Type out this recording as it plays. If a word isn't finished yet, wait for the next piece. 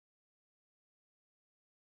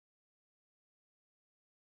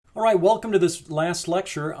All right, welcome to this last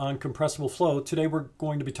lecture on compressible flow. Today we're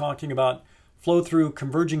going to be talking about flow through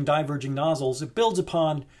converging-diverging nozzles. It builds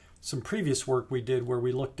upon some previous work we did where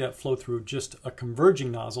we looked at flow through just a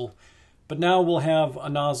converging nozzle. But now we'll have a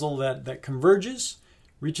nozzle that converges,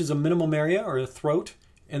 reaches a minimum area or a throat,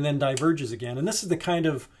 and then diverges again. And this is the kind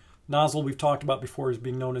of nozzle we've talked about before as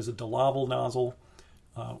being known as a de Laval nozzle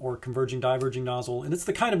or converging-diverging nozzle. And it's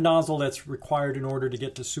the kind of nozzle that's required in order to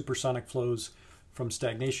get to supersonic flows from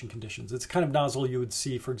stagnation conditions. It's the kind of nozzle you would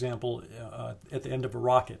see, for example, at the end of a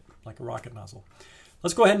rocket, like a rocket nozzle.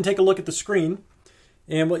 Let's go ahead and take a look at the screen.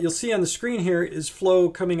 And what you'll see on the screen here is flow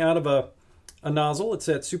coming out of a nozzle. It's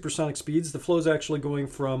at supersonic speeds. The flow is actually going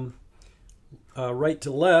from right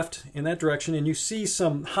to left in that direction. And you see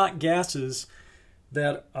some hot gases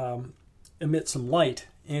that emit some light.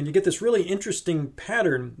 And you get this really interesting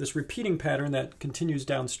pattern, this repeating pattern that continues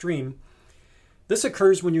downstream. This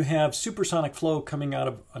occurs when you have supersonic flow coming out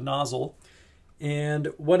of a nozzle. And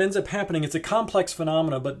what ends up happening, it's a complex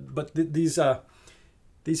phenomena, but these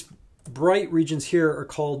bright regions here are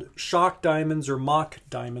called shock diamonds or Mach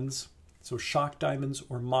diamonds. So shock diamonds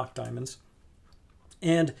or Mach diamonds.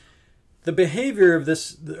 And the behavior of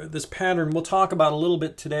this pattern we'll talk about a little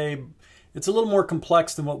bit today. It's a little more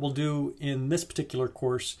complex than what we'll do in this particular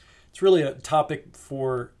course. It's really a topic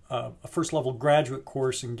for a first level graduate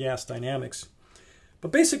course in gas dynamics.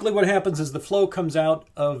 But basically what happens is the flow comes out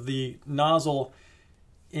of the nozzle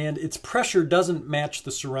and its pressure doesn't match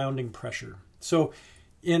the surrounding pressure. So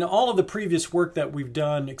in all of the previous work that we've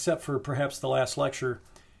done, except for perhaps the last lecture,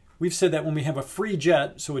 we've said that when we have a free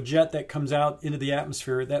jet, so a jet that comes out into the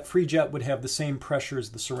atmosphere, that free jet would have the same pressure as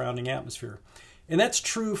the surrounding atmosphere. And that's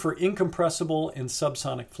true for incompressible and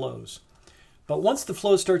subsonic flows. But once the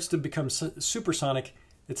flow starts to become supersonic,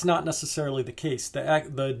 it's not necessarily the case.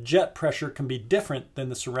 The jet pressure can be different than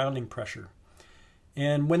the surrounding pressure.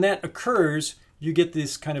 And when that occurs, you get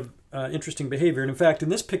this kind of interesting behavior. And in fact, in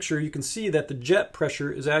this picture, you can see that the jet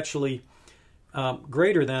pressure is actually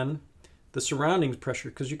greater than the surroundings pressure,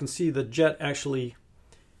 because you can see the jet actually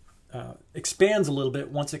expands a little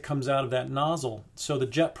bit once it comes out of that nozzle. So the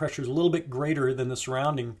jet pressure is a little bit greater than the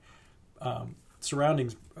surroundings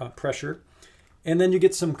pressure. And then you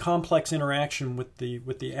get some complex interaction with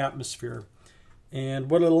the atmosphere. And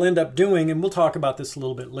what it'll end up doing, and we'll talk about this a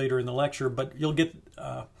little bit later in the lecture, but you'll get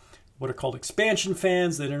what are called expansion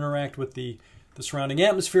fans that interact with the surrounding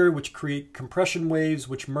atmosphere, which create compression waves,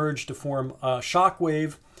 which merge to form a shock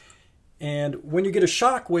wave. And when you get a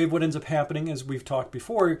shock wave, what ends up happening, as we've talked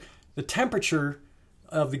before, the temperature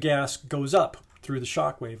of the gas goes up through the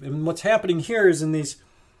shock wave. And what's happening here is in these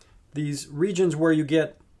regions where you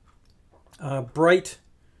get bright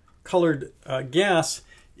colored gas,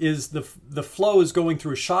 is the flow is going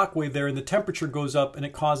through a shock wave there, and the temperature goes up, and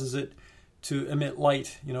it causes it to emit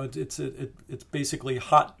light. You know, it's basically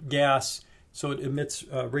hot gas, so it emits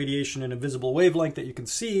radiation in a visible wavelength that you can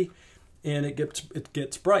see, and it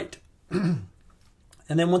gets bright. And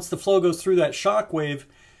then once the flow goes through that shock wave,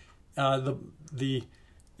 it'll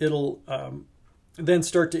then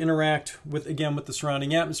start to interact with the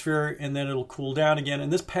surrounding atmosphere, and then it'll cool down again.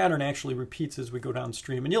 And this pattern actually repeats as we go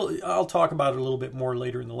downstream. And I'll talk about it a little bit more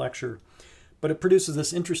later in the lecture. But it produces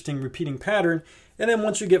this interesting repeating pattern. And then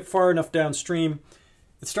once you get far enough downstream,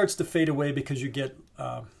 it starts to fade away because you get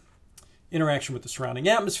interaction with the surrounding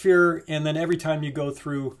atmosphere. And then every time you go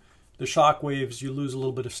through the shock waves, you lose a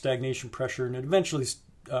little bit of stagnation pressure, and it eventually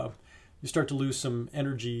you start to lose some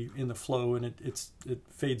energy in the flow, and it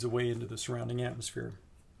fades away into the surrounding atmosphere.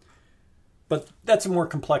 But that's a more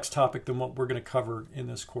complex topic than what we're going to cover in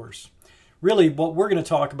this course. Really, what we're going to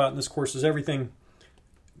talk about in this course is everything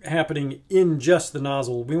happening in just the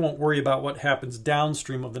nozzle. We won't worry about what happens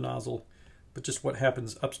downstream of the nozzle, but just what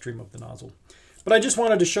happens upstream of the nozzle. But I just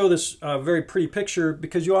wanted to show this very pretty picture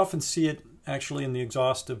because you often see it actually in the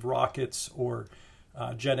exhaust of rockets or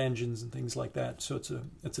jet engines and things like that. So it's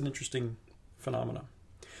an interesting phenomenon.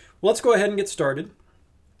 Well, let's go ahead and get started.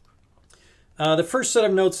 The first set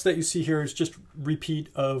of notes that you see here is just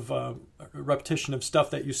repetition of stuff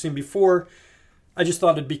that you've seen before. I just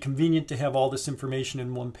thought it'd be convenient to have all this information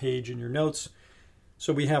in one page in your notes.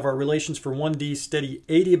 So we have our relations for 1D steady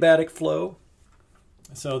adiabatic flow.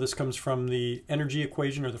 So this comes from the energy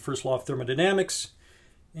equation, or the first law of thermodynamics.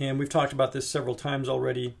 And we've talked about this several times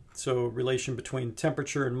already. So relation between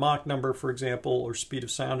temperature and Mach number, for example, or speed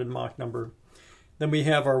of sound and Mach number. Then we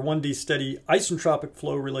have our 1D steady isentropic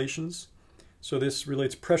flow relations. So this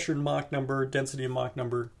relates pressure and Mach number, density and Mach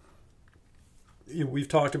number. We've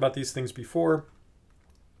talked about these things before.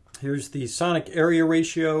 Here's the sonic area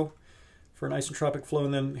ratio for an isentropic flow,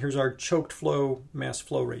 and then here's our choked flow mass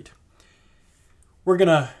flow rate. We're going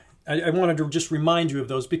to I wanted to just remind you of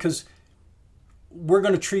those because we're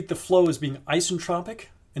going to treat the flow as being isentropic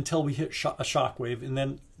until we hit a shock wave, and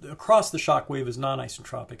then across the shock wave is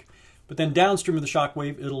non-isentropic. But then downstream of the shock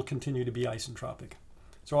wave, it'll continue to be isentropic.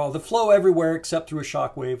 So all the flow everywhere except through a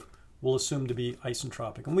shock wave we'll assume to be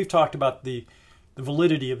isentropic. And we've talked about the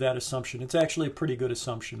validity of that assumption. It's actually a pretty good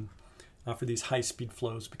assumption for these high-speed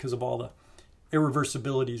flows because of all the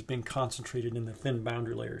irreversibilities being concentrated in the thin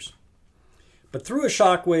boundary layers. But through a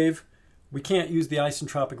shock wave, we can't use the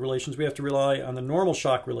isentropic relations. We have to rely on the normal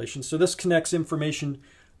shock relations. So this connects information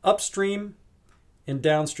upstream and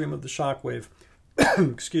downstream of the shock wave.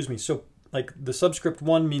 Excuse me. So like the subscript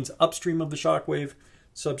 1 means upstream of the shock wave.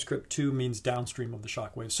 Subscript 2 means downstream of the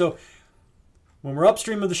shock wave. So when we're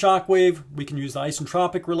upstream of the shock wave, we can use the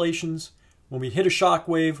isentropic relations. When we hit a shock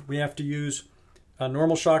wave, we have to use a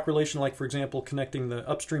normal shock relation, like for example, connecting the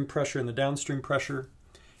upstream pressure and the downstream pressure.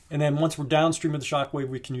 And then once we're downstream of the shock wave,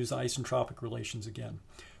 we can use the isentropic relations again.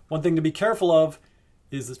 One thing to be careful of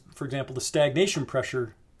is, for example, the stagnation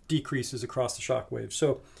pressure decreases across the shock wave.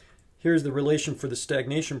 So here's the relation for the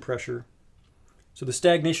stagnation pressure. So the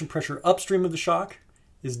stagnation pressure upstream of the shock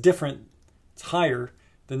is different, it's higher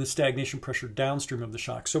than the stagnation pressure downstream of the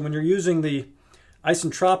shock. So when you're using the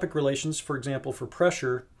isentropic relations, for example, for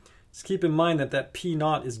pressure, just keep in mind that that P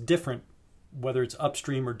naught is different whether it's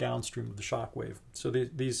upstream or downstream of the shock wave. So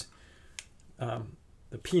the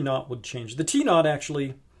P naught would change. The T naught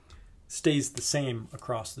actually stays the same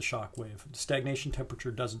across the shock wave. The stagnation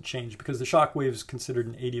temperature doesn't change because the shock wave is considered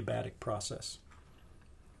an adiabatic process.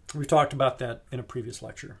 We talked about that in a previous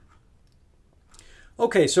lecture.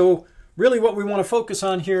 Okay, so really what we want to focus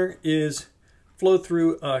on here is flow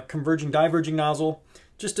through a converging-diverging nozzle.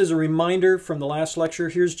 Just as a reminder from the last lecture,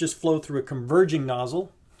 here's just flow through a converging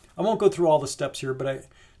nozzle. I won't go through all the steps here, but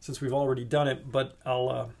since we've already done it, but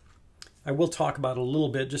I will talk about it a little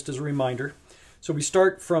bit just as a reminder. So we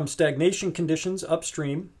start from stagnation conditions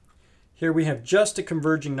upstream. Here we have just a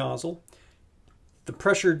converging nozzle. The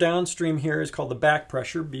pressure downstream here is called the back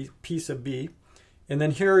pressure, P sub B. And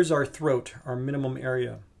then here is our throat, our minimum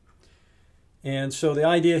area. And so the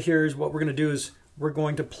idea here is what we're going to do is we're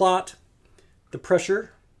going to plot the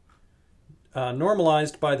pressure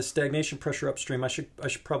normalized by the stagnation pressure upstream. I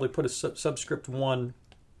should probably put a subscript 1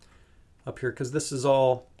 up here because this is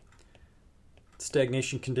all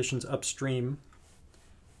stagnation conditions upstream.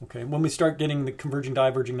 Okay, when we start getting the converging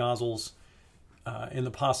diverging nozzles and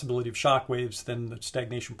the possibility of shock waves, then the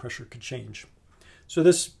stagnation pressure could change. So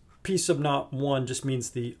this P sub naught 1 just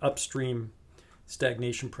means the upstream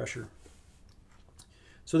stagnation pressure.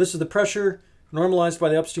 So this is the pressure normalized by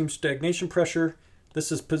the upstream stagnation pressure.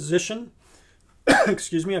 This is position.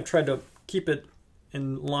 Excuse me, I've tried to keep it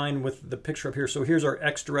in line with the picture up here. So here's our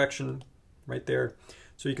X direction right there.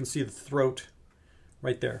 So you can see the throat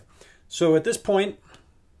right there. So at this point,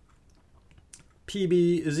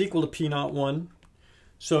 PB is equal to P naught 1.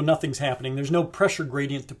 So nothing's happening. There's no pressure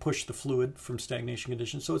gradient to push the fluid from stagnation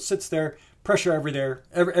conditions. So it sits there, pressure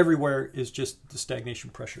everywhere is just the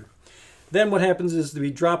stagnation pressure. Then what happens is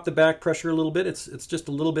we drop the back pressure a little bit. It's just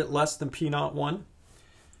a little bit less than P naught 1.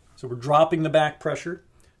 So we're dropping the back pressure.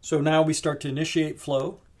 So now we start to initiate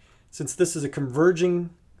flow. Since this is a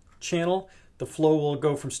converging channel, the flow will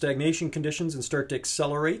go from stagnation conditions and start to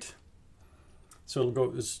accelerate. So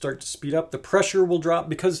it'll start to speed up. The pressure will drop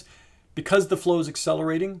because the flow is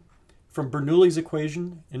accelerating. From Bernoulli's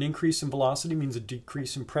equation, an increase in velocity means a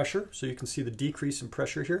decrease in pressure. So you can see the decrease in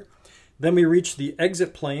pressure here. Then we reach the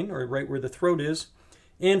exit plane, or right where the throat is.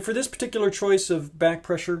 And for this particular choice of back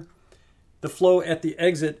pressure, the flow at the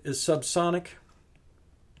exit is subsonic.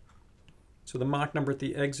 So the Mach number at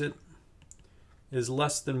the exit is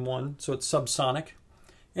less than 1, so it's subsonic.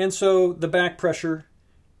 And so the back pressure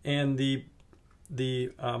and the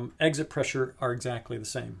exit pressure are exactly the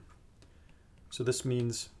same. So this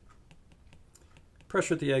means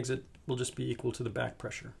pressure at the exit will just be equal to the back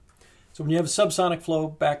pressure. So when you have a subsonic flow,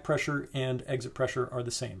 back pressure and exit pressure are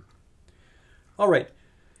the same. All right.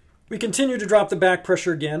 We continue to drop the back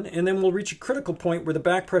pressure again, and then we'll reach a critical point where the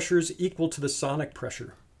back pressure is equal to the sonic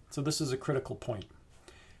pressure. So this is a critical point.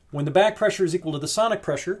 When the back pressure is equal to the sonic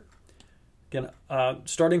pressure, again,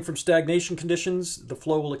 starting from stagnation conditions, the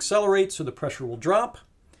flow will accelerate, so the pressure will drop.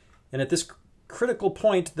 And at this critical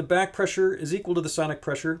point, the back pressure is equal to the sonic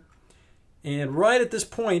pressure. And right at this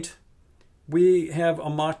point, we have a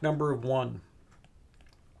Mach number of 1.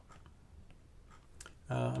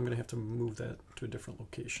 I'm going to have to move that to a different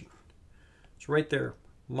location. So right there,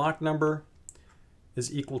 Mach number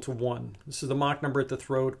is equal to 1. This is the Mach number at the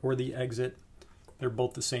throat or the exit. They're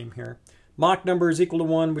both the same here. Mach number is equal to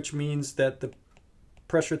 1, which means that the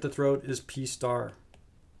pressure at the throat is P star.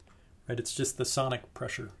 right? It's just the sonic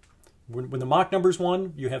pressure. When the Mach number is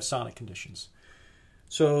 1, you have sonic conditions.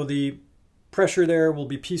 So the pressure there will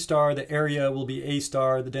be P star, the area will be A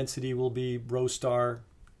star, the density will be rho star,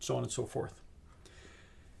 so on and so forth.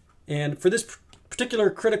 And for this particular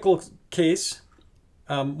critical case,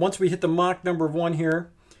 once we hit the Mach number of 1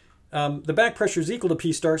 here, the back pressure is equal to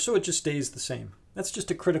P star, so it just stays the same. That's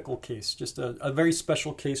just a critical case, just a very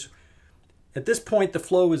special case. At this point, the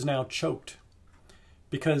flow is now choked,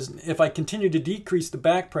 because if I continue to decrease the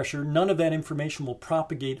back pressure, none of that information will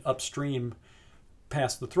propagate upstream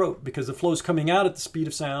past the throat, because the flow is coming out at the speed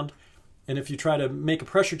of sound, and if you try to make a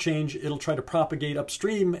pressure change, it'll try to propagate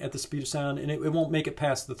upstream at the speed of sound, and it won't make it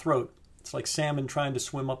past the throat. It's like salmon trying to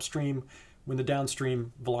swim upstream when the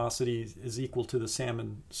downstream velocity is equal to the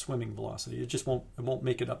salmon swimming velocity. It won't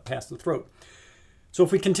make it up past the throat. So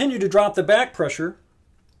if we continue to drop the back pressure,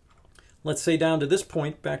 let's say down to this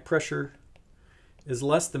point, back pressure is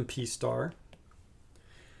less than P star,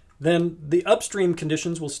 then the upstream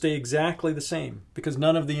conditions will stay exactly the same, because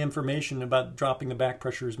none of the information about dropping the back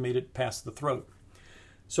pressure has made it past the throat.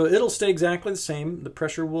 So it'll stay exactly the same. The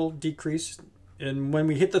pressure will decrease, and when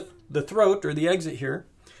we hit the throat or the exit here,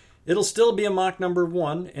 it'll still be a Mach number of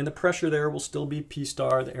 1, and the pressure there will still be P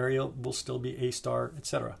star, the area will still be A star,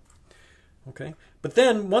 etc. Okay, but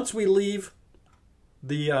then once we leave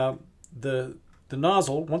the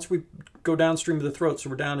nozzle, once we go downstream of the throat,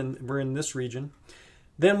 so we're in this region,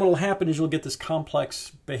 then what will happen is you'll get this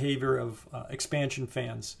complex behavior of expansion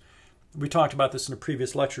fans. We talked about this in a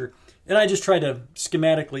previous lecture, and I just try to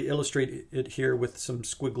schematically illustrate it here with some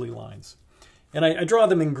squiggly lines. And I draw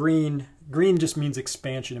them in green. Green just means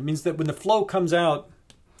expansion. It means that when the flow comes out,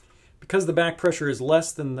 because the back pressure is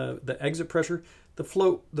less than the exit pressure, the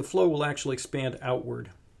flow will actually expand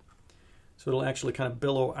outward. So it'll actually kind of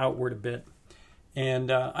billow outward a bit.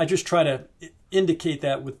 And I just try to indicate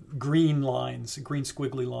that with green lines, a green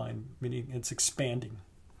squiggly line, meaning it's expanding.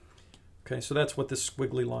 Okay, so that's what this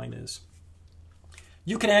squiggly line is.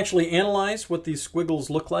 You can actually analyze what these squiggles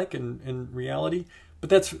look like in reality, but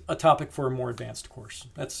that's a topic for a more advanced course.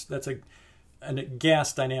 That's a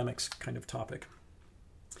gas dynamics kind of topic.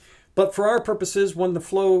 But for our purposes, when the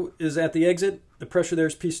flow is at the exit, the pressure there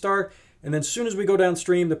is P star, and then as soon as we go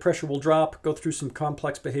downstream, the pressure will drop, go through some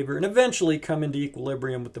complex behavior, and eventually come into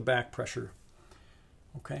equilibrium with the back pressure.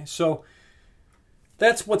 Okay, so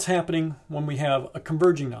that's what's happening when we have a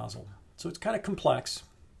converging nozzle. So it's kind of complex,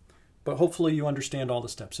 but hopefully you understand all the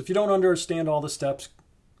steps. If you don't understand all the steps,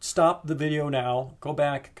 stop the video now, go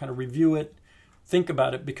back, kind of review it, think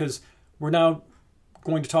about it, because we're now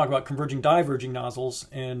going to talk about converging-diverging nozzles,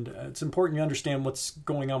 and it's important you understand what's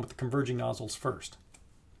going on with the converging nozzles first.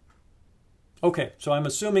 Okay, so I'm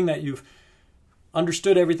assuming that you've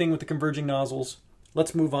understood everything with the converging nozzles.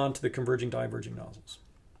 Let's move on to the converging-diverging nozzles.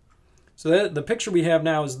 So the picture we have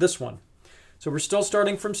now is this one. So we're still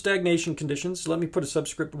starting from stagnation conditions. So let me put a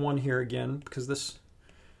subscript 1 here again, because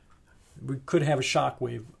we could have a shock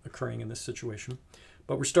wave occurring in this situation.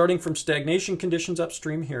 But we're starting from stagnation conditions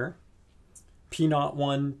upstream here.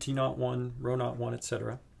 P01, T01, ρ01,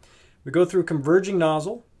 etc. We go through a converging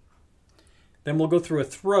nozzle. Then we'll go through a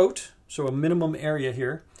throat, so a minimum area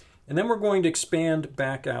here. And then we're going to expand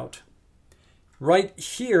back out. Right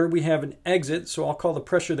here we have an exit, so I'll call the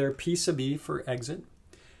pressure there P sub E for exit.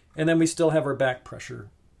 And then we still have our back pressure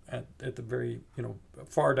at the very,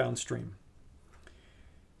 far downstream.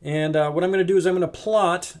 And what I'm going to do is I'm going to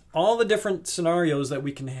plot all the different scenarios that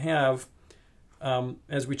we can have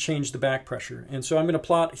as we change the back pressure. And so I'm going to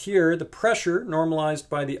plot here the pressure normalized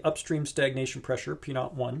by the upstream stagnation pressure,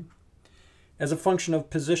 P01, as a function of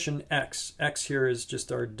position x. X here is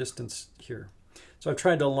just our distance here. So I've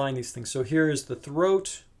tried to align these things. So here is the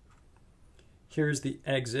throat, here's the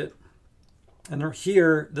exit, and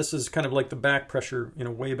here, this is kind of like the back pressure,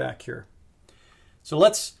 way back here. So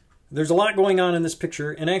there's a lot going on in this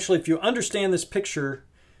picture, and actually if you understand this picture,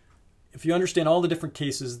 if you understand all the different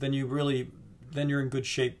cases, then you're in good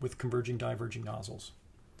shape with converging-diverging nozzles.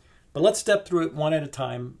 But let's step through it one at a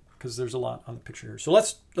time, because there's a lot on the picture here. So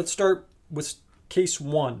let's start with case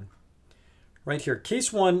 1. Right here.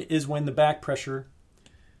 Case 1 is when the back pressure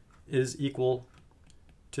is equal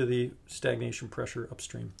to the stagnation pressure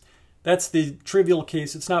upstream. That's the trivial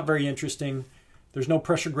case. It's not very interesting. There's no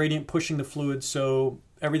pressure gradient pushing the fluid, so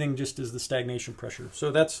everything just is the stagnation pressure.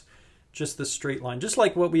 So that's just this straight line, just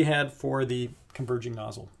like what we had for the converging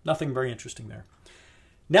nozzle. Nothing very interesting there.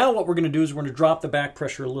 Now what we're going to do is we're going to drop the back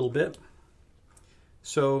pressure a little bit.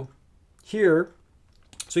 So here,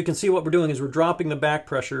 so you can see what we're doing is we're dropping the back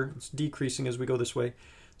pressure. It's decreasing as we go this way.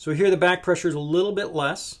 So here the back pressure is a little bit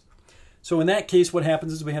less. So in that case, what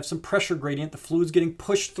happens is we have some pressure gradient. The fluid's getting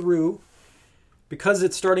pushed through. Because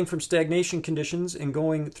it's starting from stagnation conditions and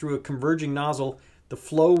going through a converging nozzle, the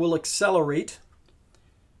flow will accelerate.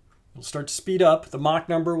 It'll start to speed up. The Mach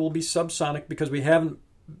number will be subsonic because we haven't,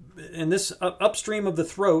 in this upstream of the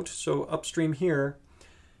throat, so upstream here,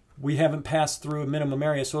 we haven't passed through a minimum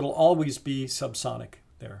area, so it'll always be subsonic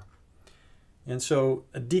there. And so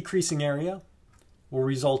a decreasing area will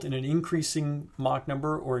result in an increasing Mach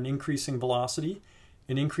number or an increasing velocity.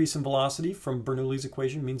 An increase in velocity from Bernoulli's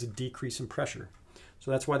equation means a decrease in pressure. So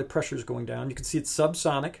that's why the pressure is going down. You can see it's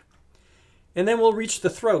subsonic. And then we'll reach the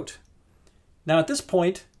throat. Now at this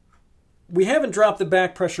point, we haven't dropped the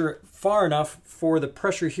back pressure far enough for the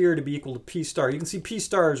pressure here to be equal to P star. You can see P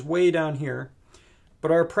star is way down here, but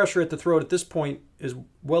our pressure at the throat at this point is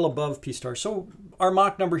well above P star. So our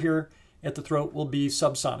Mach number here at the throat will be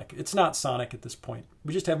subsonic. It's not sonic at this point.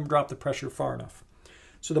 We just haven't dropped the pressure far enough.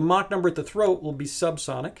 So the Mach number at the throat will be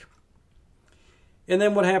subsonic. And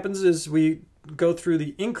then what happens is we go through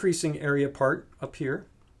the increasing area part up here.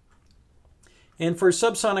 And for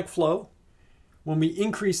subsonic flow, when we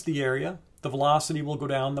increase the area, the velocity will go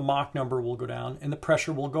down, the Mach number will go down, and the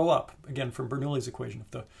pressure will go up. Again, from Bernoulli's equation.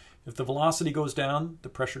 If the velocity goes down, the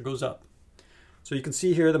pressure goes up. So you can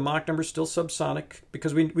see here the Mach number is still subsonic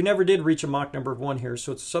because we never did reach a Mach number of 1 here,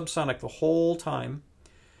 so it's subsonic the whole time.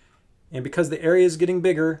 And because the area is getting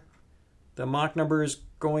bigger, the Mach number is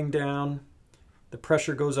going down, the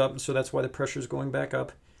pressure goes up, so that's why the pressure is going back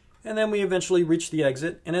up. And then we eventually reach the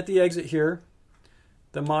exit, and at the exit here,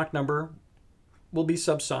 the Mach number will be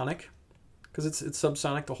subsonic, because it's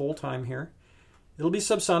subsonic the whole time here. It'll be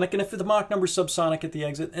subsonic, and if the Mach number is subsonic at the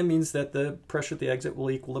exit, it means that the pressure at the exit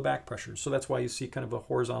will equal the back pressure. So that's why you see kind of a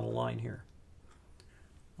horizontal line here.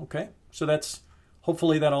 Okay, so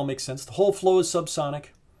hopefully that all makes sense. The whole flow is subsonic.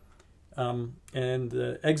 And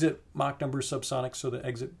the exit Mach number is subsonic, so the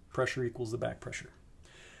exit pressure equals the back pressure.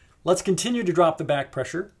 Let's continue to drop the back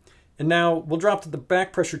pressure. And now we'll drop the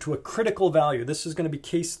back pressure to a critical value. This is going to be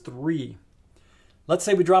case 3. Let's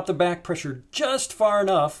say we drop the back pressure just far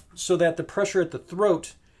enough so that the pressure at the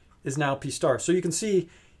throat is now P star. So you can see,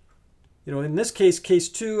 in this case, case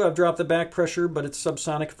 2, I've dropped the back pressure, but it's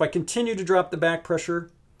subsonic. If I continue to drop the back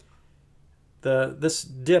pressure, this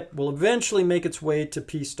dip will eventually make its way to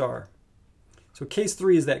P star. So case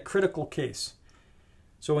 3 is that critical case.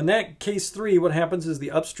 So in that case 3, what happens is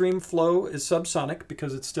the upstream flow is subsonic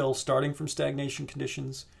because it's still starting from stagnation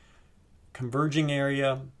conditions. Converging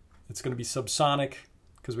area, it's going to be subsonic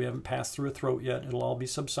because we haven't passed through a throat yet. It'll all be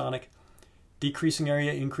subsonic. Decreasing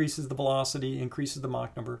area increases the velocity, increases the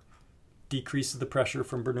Mach number, decreases the pressure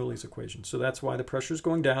from Bernoulli's equation. So that's why the pressure is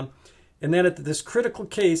going down. And then at this critical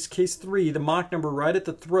case, case 3, the Mach number right at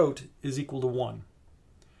the throat is equal to 1.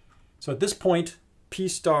 So at this point, P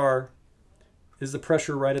star is the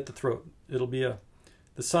pressure right at the throat. It'll be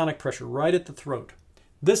the sonic pressure right at the throat.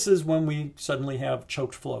 This is when we suddenly have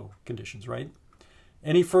choked flow conditions, right?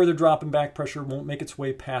 Any further drop in back pressure won't make its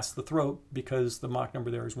way past the throat because the Mach number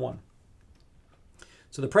there is 1.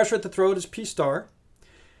 So the pressure at the throat is P star.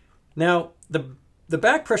 Now, the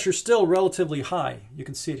back pressure is still relatively high. You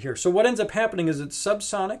can see it here. So what ends up happening is it's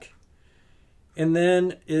subsonic, and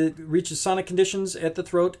then it reaches sonic conditions at the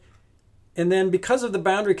throat. And then because of the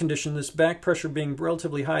boundary condition, this back pressure being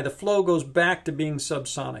relatively high, the flow goes back to being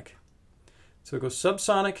subsonic. So it goes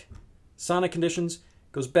subsonic, sonic conditions,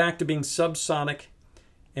 goes back to being subsonic.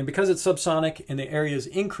 And because it's subsonic and the area is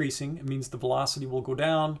increasing, it means the velocity will go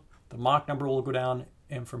down, the Mach number will go down,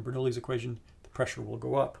 and from Bernoulli's equation, the pressure will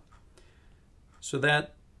go up. So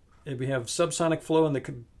that we have subsonic flow in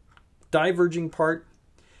the diverging part.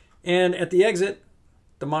 And at the exit,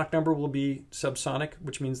 the Mach number will be subsonic,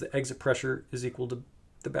 which means the exit pressure is equal to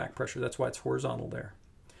the back pressure. That's why it's horizontal there.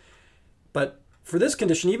 But for this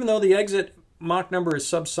condition, even though the exit Mach number is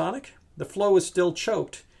subsonic, the flow is still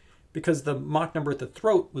choked because the Mach number at the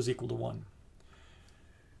throat was equal to 1.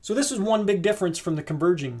 So this is one big difference from the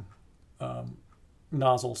converging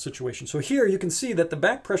nozzle situation. So here you can see that the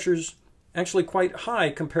back pressure is actually quite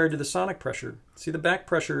high compared to the sonic pressure. See, the back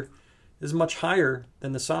pressure is much higher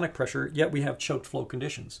than the sonic pressure, yet we have choked flow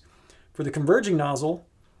conditions. For the converging nozzle,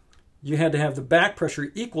 you had to have the back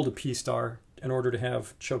pressure equal to P star in order to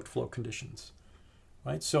have choked flow conditions.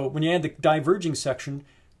 Right? So when you add the diverging section,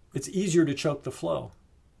 it's easier to choke the flow.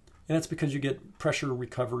 And that's because you get pressure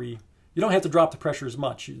recovery. You don't have to drop the pressure as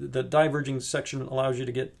much. The diverging section allows you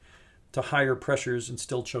to get to higher pressures and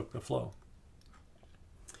still choke the flow.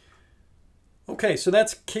 Okay, so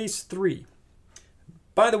that's case 3.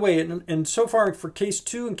 By the way, and so far for case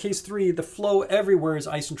 2 and case 3, the flow everywhere is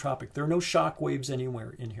isentropic. There are no shock waves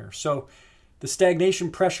anywhere in here. So The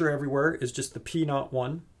stagnation pressure everywhere is just the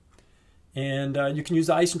P01. And you can use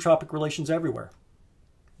the isentropic relations everywhere.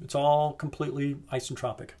 It's all completely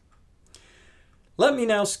isentropic. Let me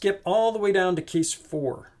now skip all the way down to case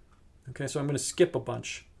 4. Okay, so I'm going to skip a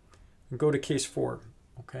bunch and go to case 4.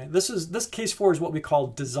 Okay, this case 4 is what we call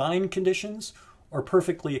design conditions or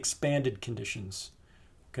perfectly expanded conditions.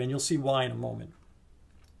 Okay, and you'll see why in a moment.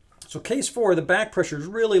 So case 4, the back pressure is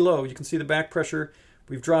really low. You can see the back pressure,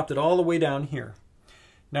 we've dropped it all the way down here.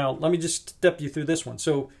 Now, let me just step you through this one.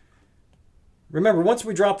 So remember, once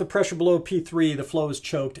we drop the pressure below P3, the flow is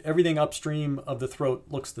choked. Everything upstream of the throat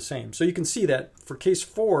looks the same. So you can see that for case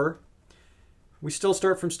 4, we still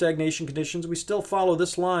start from stagnation conditions. We still follow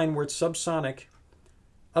this line where it's subsonic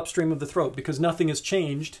upstream of the throat because nothing has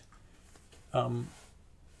changed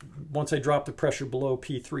once I drop the pressure below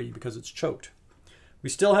P3 because it's choked. We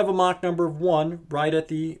still have a Mach number of 1 right at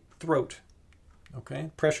the throat. Okay,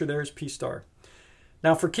 pressure there is P star.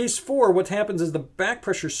 Now for case 4, what happens is the back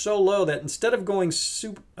pressure is so low that instead of going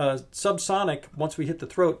subsonic once we hit the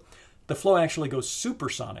throat, the flow actually goes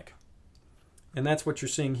supersonic. And that's what you're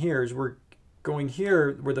seeing here is we're going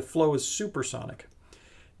here where the flow is supersonic.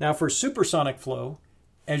 Now for supersonic flow,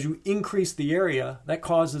 as you increase the area, that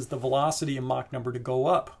causes the velocity and Mach number to go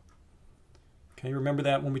up. Okay, remember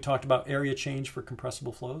that when we talked about area change for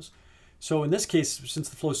compressible flows? So in this case, since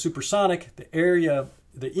the flow is supersonic,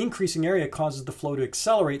 the increasing area causes the flow to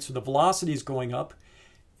accelerate, so the velocity is going up.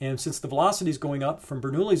 And since the velocity is going up from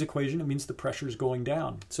Bernoulli's equation, it means the pressure is going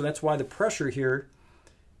down. So that's why the pressure here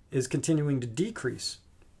is continuing to decrease.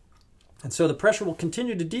 And so the pressure will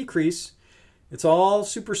continue to decrease. It's all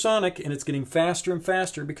supersonic, and it's getting faster and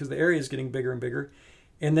faster because the area is getting bigger and bigger.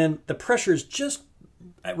 And then the pressure is just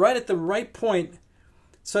right at the right point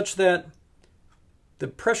such that the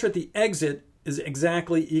pressure at the exit is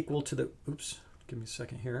exactly equal to the, oops, give me a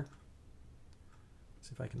second here.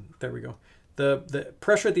 See if I can, there we go. The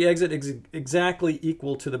pressure at the exit is exactly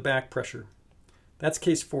equal to the back pressure. That's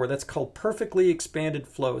case 4. That's called perfectly expanded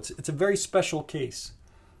flow. It's a very special case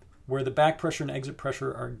where the back pressure and exit pressure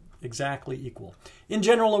are exactly equal. In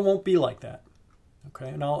general, it won't be like that. Okay,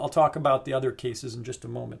 and I'll talk about the other cases in just a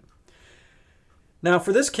moment. Now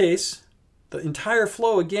for this case, the entire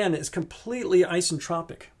flow again is completely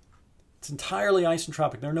isentropic. It's entirely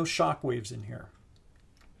isentropic. There are no shock waves in here.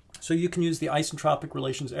 So you can use the isentropic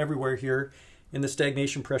relations everywhere here, and the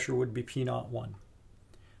stagnation pressure would be P01.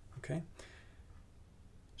 Okay.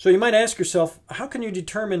 So you might ask yourself, how can you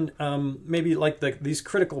determine maybe like these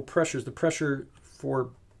critical pressures, the pressure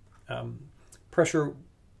for the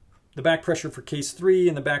back pressure for case 3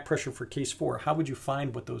 and the back pressure for case 4? How would you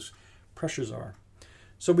find what those pressures are?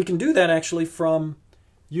 So we can do that actually from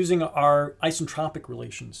using our isentropic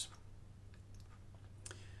relations.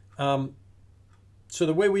 So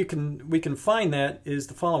the way we can find that is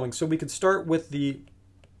the following. So we could start with the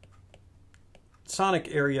sonic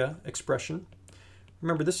area expression.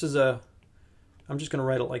 Remember, this is I'm just going to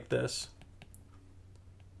write it like this.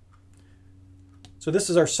 So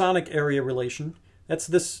this is our sonic area relation. That's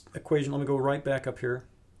this equation. Let me go right back up here.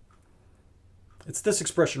 It's this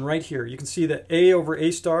expression right here. You can see that A over A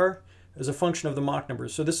star is a function of the Mach number.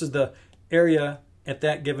 So this is the area at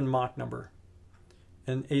that given Mach number.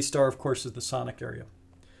 And A star, of course, is the sonic area.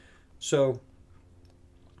 So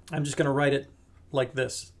I'm just going to write it like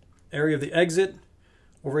this. Area of the exit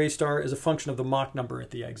over A star is a function of the Mach number at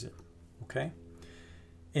the exit. Okay?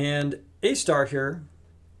 And A star here,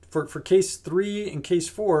 for case 3 and case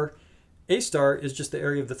 4, A star is just the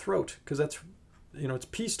area of the throat, because that's, you know, it's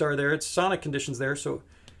P star there, it's sonic conditions there, so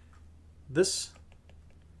this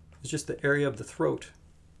is just the area of the throat.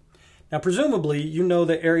 Now presumably you know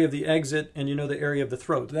the area of the exit and you know the area of the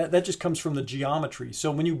throat. That just comes from the geometry.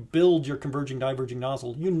 So when you build your converging diverging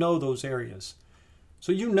nozzle, you know those areas.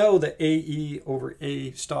 So you know the AE over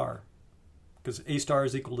A star, because A star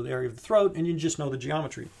is equal to the area of the throat, and you just know the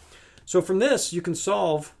geometry. So from this you can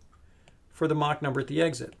solve for the Mach number at the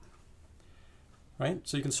exit. Right?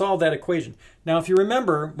 So you can solve that equation. Now if you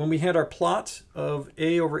remember when we had our plot of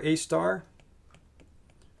A over A star,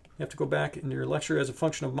 you have to go back in your lecture as a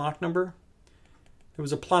function of Mach number. There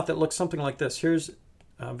was a plot that looked something like this. Here's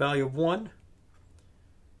a value of 1,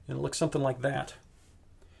 and it looks something like that.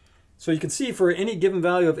 So you can see for any given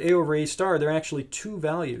value of A over A star, there are actually two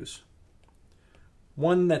values.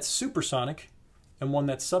 One that's supersonic and one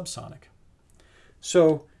that's subsonic.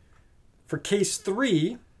 So for case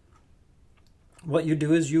 3, what you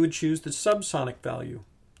do is you would choose the subsonic value.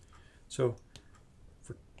 So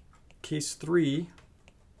for case 3,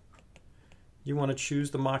 you want to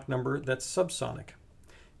choose the Mach number that's subsonic.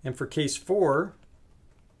 And for case 4,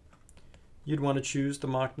 you'd want to choose the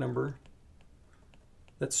Mach number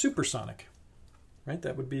that's supersonic, right?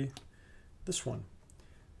 That would be this one,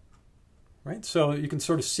 right? So you can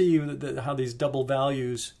sort of see how these double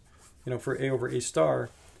values, for A over A star,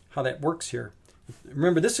 how that works here.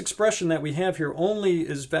 Remember, this expression that we have here only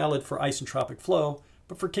is valid for isentropic flow,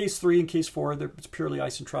 but for case 3 and case 4, it's purely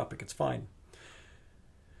isentropic. It's fine.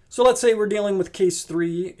 So let's say we're dealing with case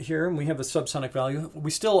 3 here, and we have a subsonic value.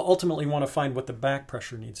 We still ultimately want to find what the back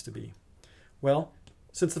pressure needs to be. Well,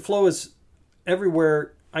 since the flow is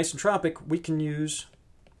everywhere isentropic, we can use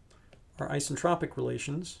our isentropic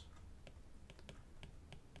relations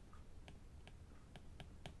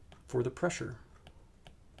for the pressure.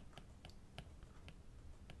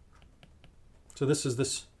 So this is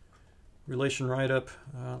this relation right up,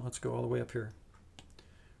 let's go all the way up here,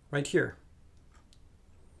 right here.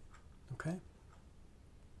 Okay.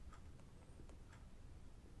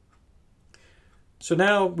 So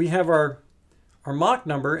now we have our Mach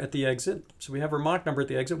number at the exit. So we have our Mach number at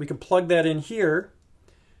the exit. We can plug that in here.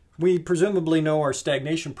 We presumably know our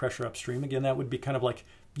stagnation pressure upstream. Again, that would be kind of like,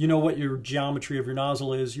 what your geometry of your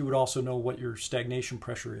nozzle is. You would also know what your stagnation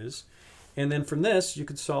pressure is. And then from this, you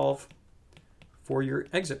could solve for your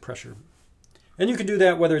exit pressure. And you can do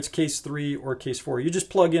that whether it's case 3 or case 4. You just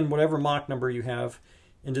plug in whatever Mach number you have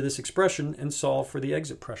into this expression and solve for the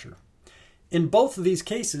exit pressure. In both of these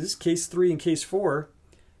cases, case 3 and case 4,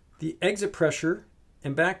 the exit pressure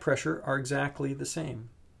and back pressure are exactly the same.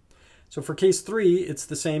 So for case 3, it's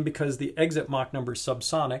the same because the exit Mach number is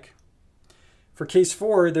subsonic. For case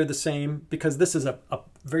 4, they're the same because this is a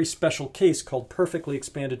very special case called perfectly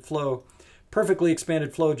expanded flow. Perfectly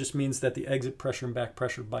expanded flow just means that the exit pressure and back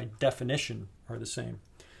pressure by definition are the same.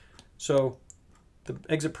 So the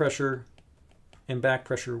exit pressure and back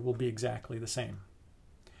pressure will be exactly the same.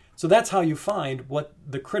 So that's how you find what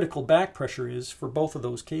the critical back pressure is for both of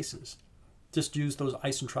those cases. Just use those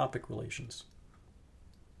isentropic relations.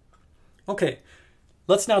 Okay,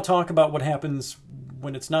 let's now talk about what happens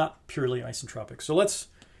when it's not purely isentropic. So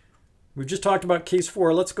we've just talked about case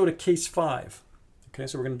 4. Let's go to case 5. Okay,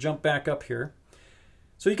 so we're going to jump back up here.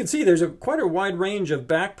 So you can see there's quite a wide range of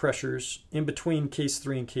back pressures in between case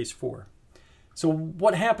 3 and case 4. So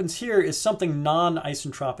what happens here is something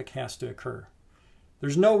non-isentropic has to occur.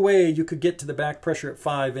 There's no way you could get to the back pressure at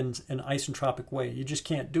 5 in an isentropic way. You just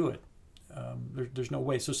can't do it. There's no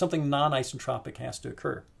way. So something non-isentropic has to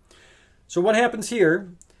occur. So what happens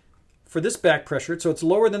here for this back pressure, so it's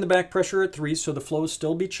lower than the back pressure at 3, so the flow will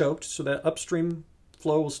still be choked, so that upstream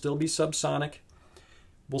flow will still be subsonic.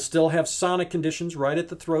 We'll still have sonic conditions right at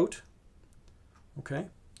the throat. Okay,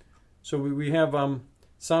 so we have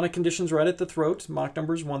sonic conditions right at the throat. Mach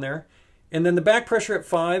number is 1 there. And then the back pressure at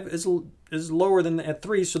 5 is lower than at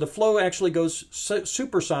 3, so the flow actually goes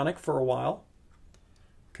supersonic for a while.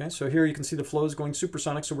 Okay, so here you can see the flow is going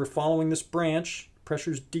supersonic, so we're following this branch.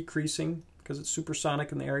 Pressure's decreasing because it's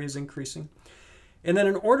supersonic and the area is increasing. And then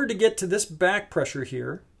in order to get to this back pressure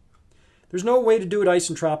here, there's no way to do it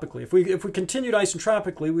isentropically. If we continued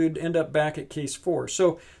isentropically, we would end up back at case 4.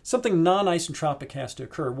 So something non-isentropic has to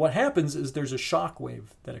occur. What happens is there's a shock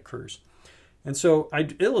wave that occurs. And so I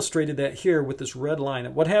illustrated that here with this red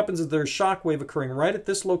line. What happens is there's a shock wave occurring right at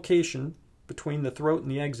this location between the throat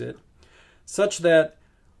and the exit, such that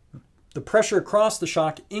the pressure across the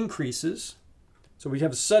shock increases. So we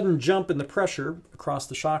have a sudden jump in the pressure across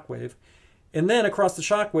the shock wave. And then across the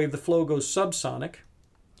shock wave, the flow goes subsonic.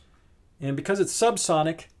 And because it's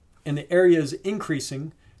subsonic and the area is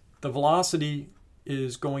increasing, the velocity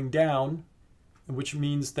is going down, which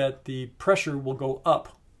means that the pressure will go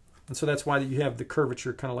up. And so that's why you have the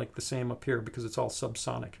curvature kind of like the same up here, because it's all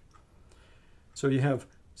subsonic. So you have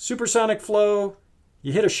supersonic flow,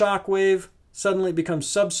 you hit a shock wave, suddenly it becomes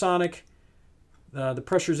subsonic. The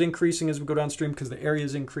pressure is increasing as we go downstream because the area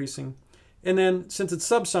is increasing. And then since it's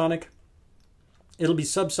subsonic, it'll be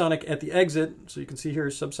subsonic at the exit. So you can see here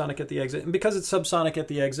subsonic at the exit. And because it's subsonic at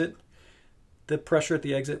the exit, the pressure at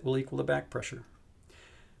the exit will equal the back pressure.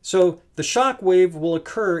 So the shock wave will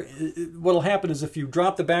occur. What will happen is if you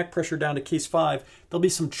drop the back pressure down to case 5, there'll be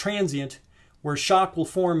some transient where shock will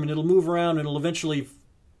form and it'll move around and it'll eventually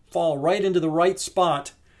fall right into the right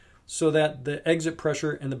spot so that the exit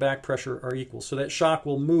pressure and the back pressure are equal. So that shock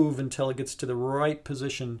will move until it gets to the right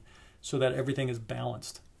position so that everything is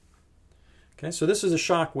balanced. Okay, so this is a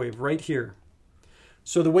shock wave right here.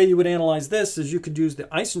 So the way you would analyze this is you could use the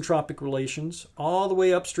isentropic relations all the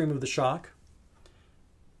way upstream of the shock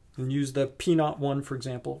and use the P01, for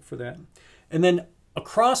example, for that. And then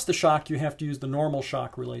across the shock, you have to use the normal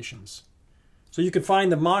shock relations. So you could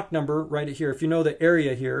find the Mach number right here. If you know the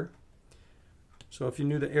area here, so if you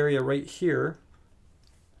knew the area right here,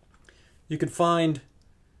 you could find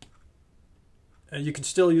you could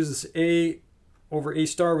still use this A over A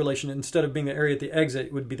star relation. Instead of being the area at the exit,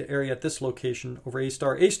 it would be the area at this location over A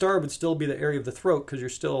star. A star would still be the area of the throat because you're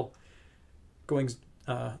still going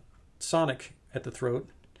sonic at the throat.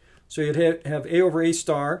 So you'd have A over A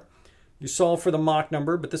star. You solve for the Mach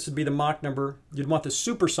number, but this would be the Mach number. You'd want the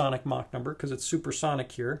supersonic Mach number because it's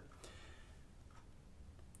supersonic here.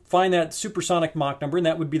 Find that supersonic Mach number, and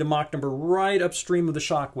that would be the Mach number right upstream of the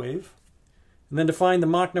shock wave. And then to find the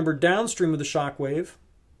Mach number downstream of the shock wave,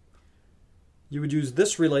 you would use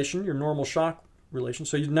this relation, your normal shock relation.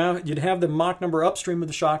 So you'd have the Mach number upstream of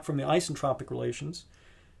the shock from the isentropic relations.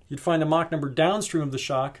 You'd find the Mach number downstream of the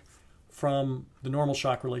shock from the normal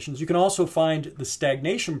shock relations. You can also find the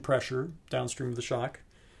stagnation pressure downstream of the shock.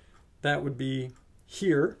 That would be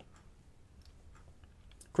here.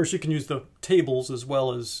 Of course, you can use the tables as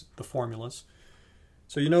well as the formulas.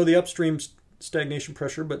 So you know the upstream stagnation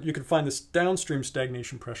pressure, but you can find this downstream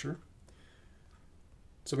stagnation pressure.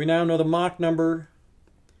 So we now know the Mach number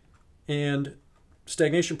and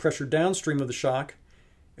stagnation pressure downstream of the shock.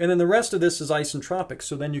 And then the rest of this is isentropic.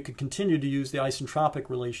 So then you could continue to use the isentropic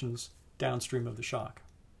relations downstream of the shock.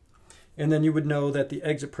 And then you would know that the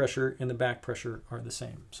exit pressure and the back pressure are the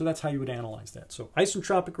same. So that's how you would analyze that. So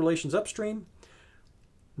isentropic relations upstream,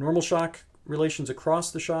 normal shock relations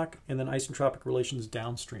across the shock, and then isentropic relations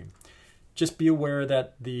downstream. Just be aware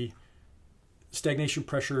that the stagnation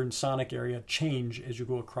pressure and sonic area change as you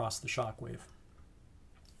go across the shock wave.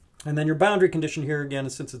 And then your boundary condition here, again,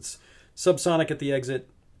 since it's subsonic at the exit,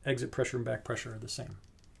 exit pressure and back pressure are the same.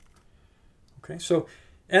 Okay, so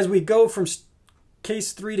as we go from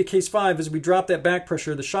case 3 to case 5, as we drop that back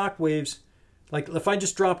pressure, the shock waves, like if I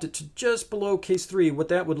just dropped it to just below case 3, what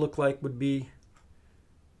that would look like would be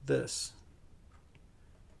this.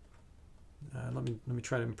 Let me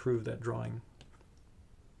try to improve that drawing.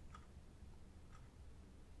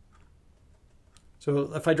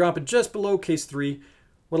 So if I drop it just below case 3,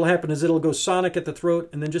 what'll happen is it'll go sonic at the throat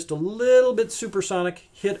and then just a little bit supersonic,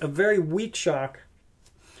 hit a very weak shock,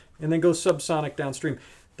 and then go subsonic downstream.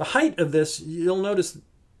 The height of this, you'll notice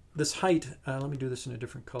this height, let me do this in a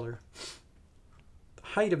different color. The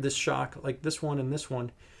height of this shock, like this one and this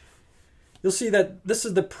one, you'll see that this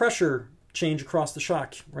is the pressure change across the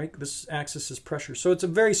shock, right? This axis is pressure. So it's a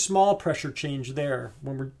very small pressure change there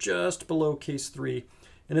when we're just below case 3.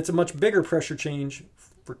 And it's a much bigger pressure change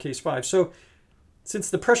for case 5. So since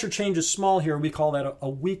the pressure change is small here, we call that a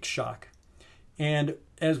weak shock. And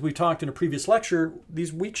as we talked in a previous lecture,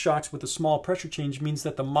 these weak shocks with a small pressure change means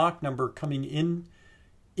that the Mach number coming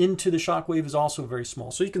into the shock wave is also very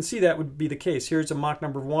small. So you can see that would be the case. Here's a Mach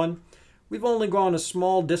number 1. We've only gone a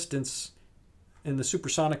small distance in the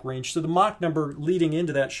supersonic range, so the Mach number leading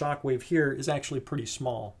into that shock wave here is actually pretty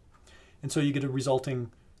small. And so you get a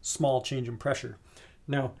resulting small change in pressure.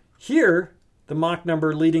 Now here, the Mach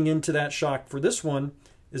number leading into that shock for this one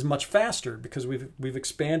is much faster because we've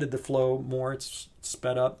expanded the flow more. It's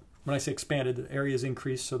sped up. When I say expanded, the area is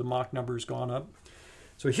increased, so the Mach number has gone up.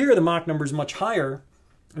 So here the Mach number is much higher,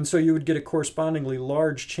 and so you would get a correspondingly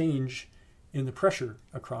large change in the pressure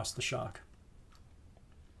across the shock.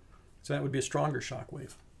 So that would be a stronger shock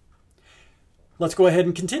wave. Let's go ahead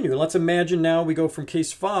and continue. Let's imagine now we go from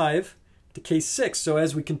case 5 to case 6. So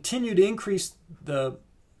as we continue to increase the,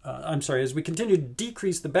 as we continue to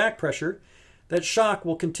decrease the back pressure, that shock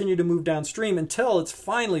will continue to move downstream until it's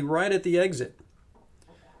finally right at the exit.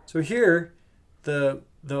 So here, the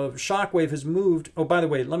shock wave has moved. Oh, by the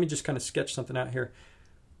way, let me just kind of sketch something out here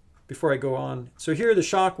before I go on. So here the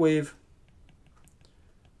shock wave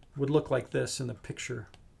would look like this in the picture.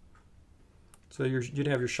 So you'd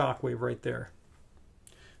have your shock wave right there.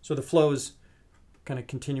 So the flow is kind of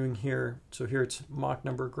continuing here. So here it's Mach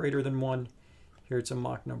number greater than 1. Here it's a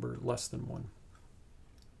Mach number less than 1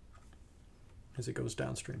 as it goes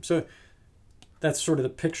downstream. So that's sort of the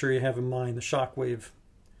picture you have in mind, the shock wave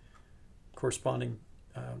corresponding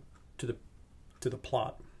to the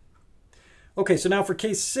plot. Okay, so now for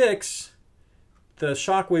case 6, the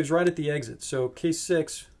shock wave's right at the exit. So case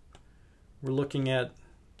 6, we're looking at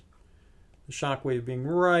the shock wave being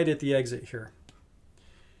right at the exit here.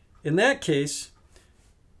 In that case,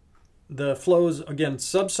 the flow is, again,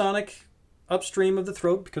 subsonic upstream of the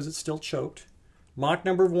throat because it's still choked. Mach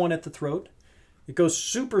number 1 at the throat. It goes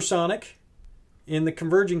supersonic in the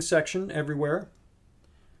converging section everywhere.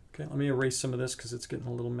 Okay, let me erase some of this because it's getting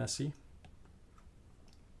a little messy.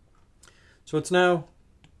 So it's now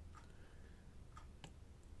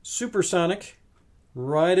supersonic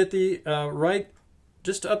right at the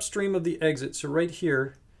just upstream of the exit. So right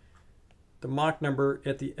here, the Mach number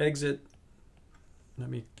at the exit, let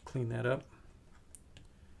me clean that up.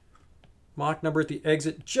 Mach number at the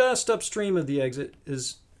exit, just upstream of the exit,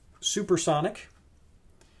 is supersonic.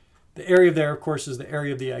 The area there, of course, is the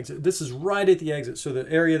area of the exit. This is right at the exit, so the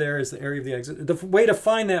area there is the area of the exit. The way to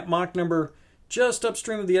find that Mach number just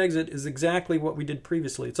upstream of the exit is exactly what we did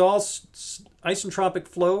previously. It's all isentropic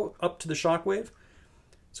flow up to the shock wave.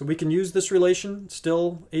 So we can use this relation.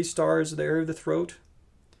 Still, A star is the area of the throat.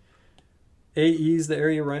 AE is the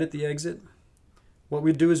area right at the exit. What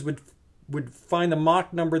we'd do is we'd find the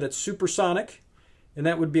Mach number that's supersonic, and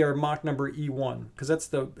that would be our Mach number E1, because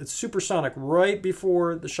it's supersonic right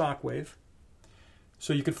before the shock wave.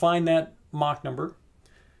 So you could find that Mach number.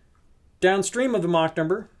 Downstream of the Mach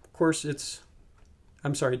number, of course,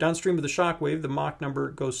 downstream of the shock wave, the Mach number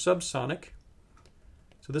goes subsonic.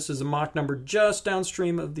 So this is a Mach number just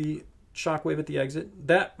downstream of the shock wave at the exit.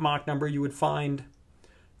 That Mach number you would find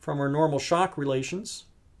from our normal shock relations.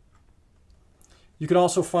 You could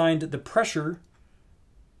also find the pressure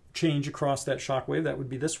change across that shock wave. That would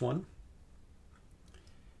be this one.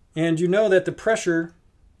 And you know that the pressure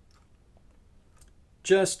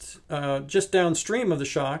just downstream of the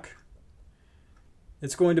shock,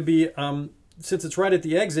 it's going to be, since it's right at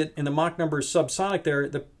the exit and the Mach number is subsonic there,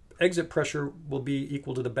 the exit pressure will be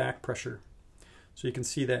equal to the back pressure. So you can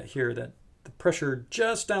see that here, that the pressure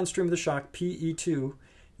just downstream of the shock, PE2,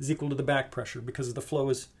 is equal to the back pressure because the flow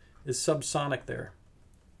is subsonic there.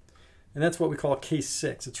 And that's what we call case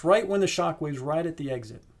 6. It's right when the shock wave's right at the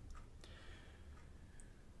exit.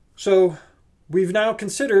 So we've now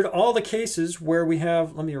considered all the cases where we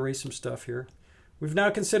have, let me erase some stuff here. We've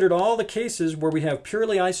now considered all the cases where we have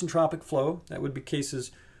purely isentropic flow. That would be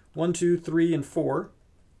cases 1, 2, 3, and 4.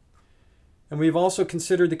 And we've also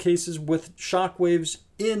considered the cases with shock waves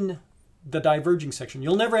in the diverging section.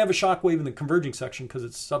 You'll never have a shock wave in the converging section because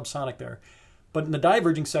it's subsonic there. But in the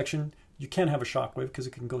diverging section, you can have a shock wave because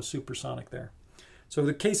it can go supersonic there. So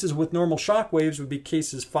the cases with normal shock waves would be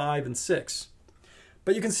cases 5 and 6.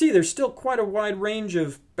 But you can see there's still quite a wide range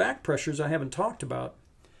of back pressures I haven't talked about.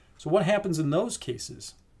 So what happens in those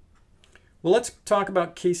cases? Well, let's talk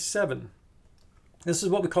about case 7. This is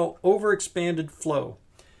what we call overexpanded flow.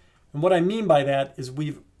 And what I mean by that is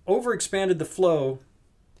we've overexpanded the flow.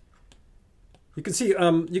 You can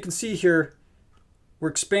see here we're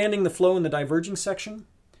expanding the flow in the diverging section.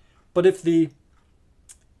 But if the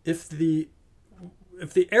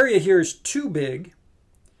area here is too big,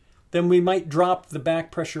 then we might drop the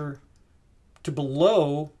back pressure to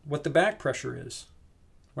below what the back pressure is.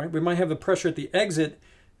 Right? We might have the pressure at the exit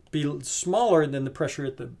be smaller than the pressure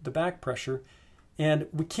at the back pressure, and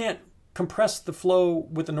we can't compress the flow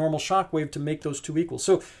with a normal shock wave to make those two equal.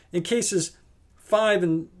 So in cases 5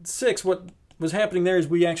 and 6, what was happening there is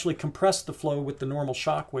we actually compressed the flow with the normal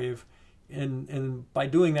shock wave, and by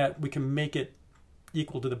doing that we can make it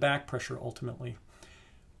equal to the back pressure ultimately.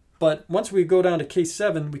 But once we go down to case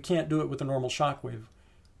 7, we can't do it with a normal shock wave.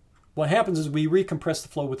 What happens is we recompress the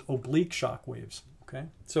flow with oblique shock waves. Okay,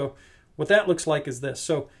 so what that looks like is this.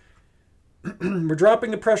 So we're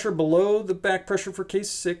dropping the pressure below the back pressure for case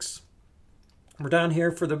 6. We're down here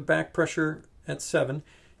for the back pressure at 7.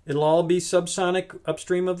 It'll all be subsonic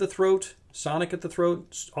upstream of the throat, sonic at the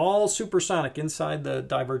throat, all supersonic inside the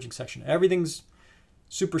diverging section. Everything's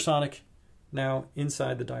supersonic now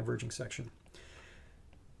inside the diverging section.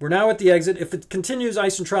 We're now at the exit. If it continues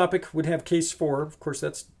isentropic, we'd have case 4. Of course,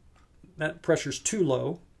 that pressure's too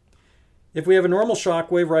low. If we have a normal shock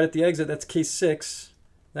wave right at the exit, that's case 6.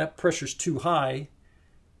 That pressure's too high.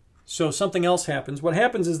 So something else happens. What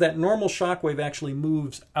happens is that normal shock wave actually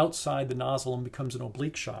moves outside the nozzle and becomes an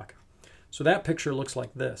oblique shock. So that picture looks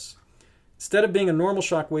like this. Instead of being a normal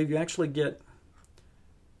shock wave, you actually get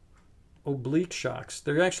oblique shocks.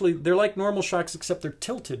 They're like normal shocks, except they're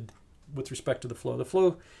tilted with respect to the flow. The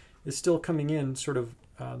flow is still coming in sort of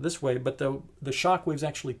this way, but the shock wave's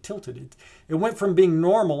actually tilted. It went from being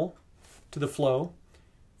normal to the flow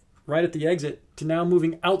right at the exit to now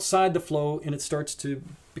moving outside the flow, and it starts to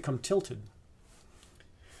become tilted.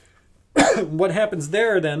 What happens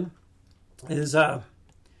there then is, and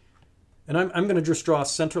I'm going to just draw a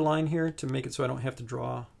center line here to make it so I don't have to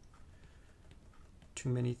draw too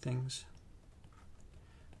many things.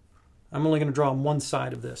 I'm only going to draw on one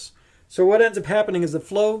side of this. So what ends up happening is the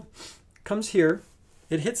flow comes here,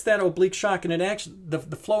 it hits that oblique shock, and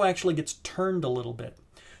the flow actually gets turned a little bit.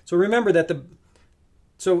 So remember that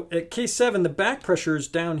so at case 7, the back pressure is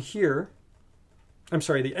down here. I'm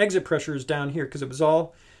sorry, the exit pressure is down here because it was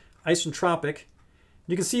all isentropic.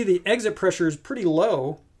 You can see the exit pressure is pretty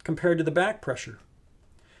low compared to the back pressure.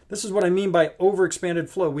 This is what I mean by overexpanded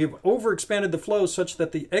flow. We've overexpanded the flow such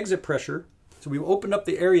that the exit pressure, so we've opened up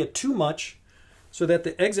the area too much so that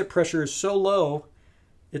the exit pressure is so low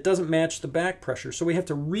it doesn't match the back pressure. So we have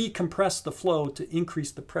to recompress the flow to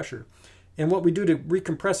increase the pressure. And what we do to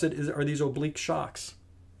recompress it are these oblique shocks.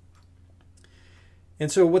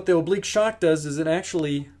 And so what the oblique shock does is it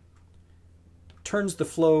actually turns the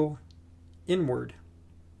flow inward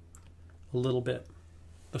a little bit.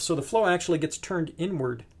 So the flow actually gets turned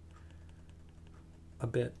inward a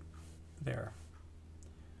bit there.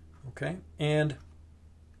 Okay, and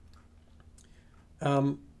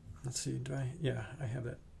let's see, yeah, I have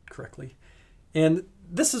that correctly. And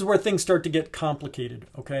this is where things start to get complicated,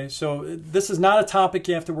 okay? So this is not a topic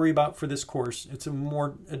you have to worry about for this course. It's a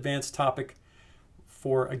more advanced topic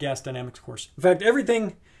for a gas dynamics course. In fact,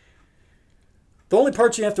 the only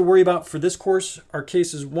parts you have to worry about for this course are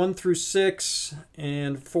cases 1 through 6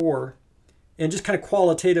 and 4, and just kind of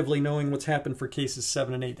qualitatively knowing what's happened for cases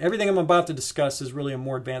 7 and 8. Everything I'm about to discuss is really a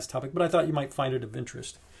more advanced topic, but I thought you might find it of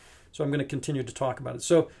interest. So I'm going to continue to talk about it.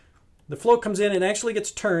 So the flow comes in and actually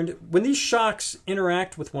gets turned. When these shocks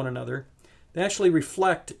interact with one another, they actually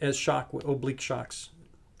reflect as oblique shocks.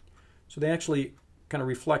 So they actually kind of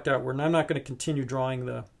reflect outward. And I'm not going to continue drawing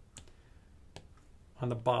on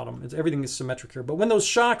the bottom. Everything is symmetric here. But when those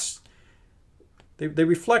shocks, they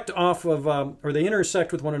reflect off of, or they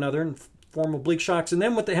intersect with one another and form oblique shocks. And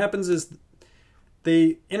then what happens is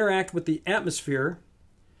they interact with the atmosphere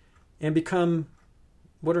and become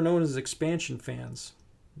what are known as expansion fans,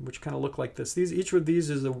 which kind of look like this. Each of these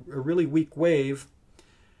is a really weak wave,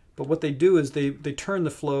 but what they do is they turn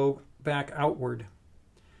the flow back outward.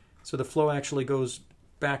 So the flow actually goes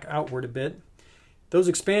back outward a bit. Those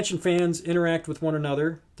expansion fans interact with one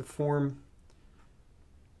another to form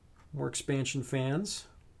more expansion fans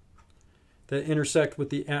that intersect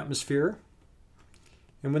with the atmosphere.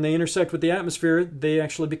 And when they intersect with the atmosphere, they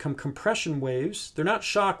actually become compression waves. They're not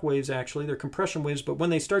shock waves, actually. They're compression waves. But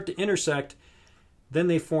when they start to intersect, then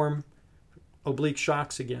they form oblique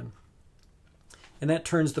shocks again. And that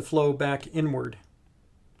turns the flow back inward.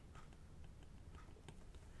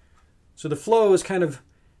 So the flow is kind of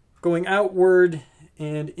going outward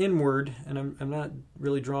and inward. And I'm not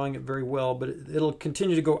really drawing it very well, but it'll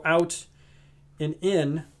continue to go out and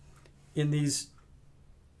in these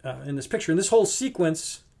in this picture. And this whole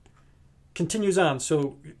sequence continues on.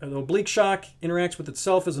 So an oblique shock interacts with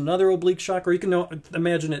itself as another oblique shock, or you can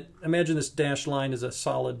imagine this dashed line as a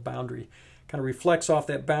solid boundary. Kind of reflects off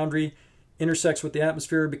that boundary, intersects with the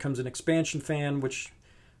atmosphere, becomes an expansion fan, which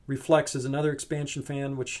reflects as another expansion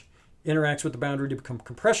fan, which interacts with the boundary to become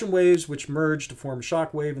compression waves, which merge to form a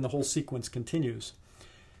shock wave, and the whole sequence continues.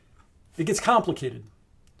 It gets complicated.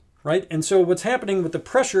 Right? And so what's happening with the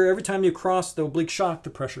pressure, every time you cross the oblique shock,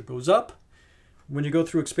 the pressure goes up. When you go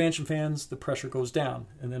through expansion fans, the pressure goes down.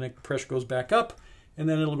 And then the pressure goes back up, and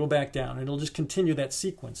then it'll go back down. And it'll just continue that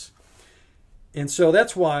sequence. And so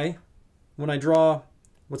that's why when I draw,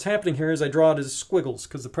 what's happening here is I draw it as squiggles,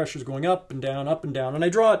 because the pressure is going up and down, up and down. And I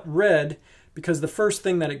draw it red because the first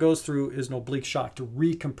thing that it goes through is an oblique shock to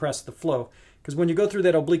recompress the flow. Because when you go through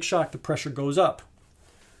that oblique shock, the pressure goes up.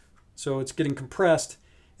 So it's getting compressed.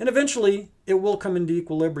 And eventually, it will come into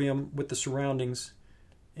equilibrium with the surroundings,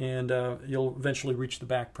 and you'll eventually reach the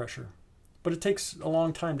back pressure. But it takes a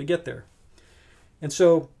long time to get there. And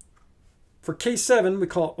so, for case 7, we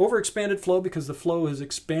call it overexpanded flow because the flow is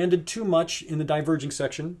expanded too much in the diverging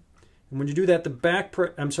section. And when you do that,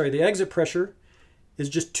 the exit pressure is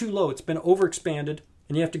just too low. It's been overexpanded,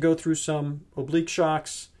 and you have to go through some oblique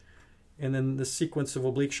shocks, and then the sequence of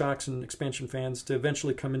oblique shocks and expansion fans to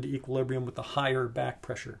eventually come into equilibrium with the higher back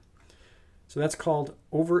pressure. So that's called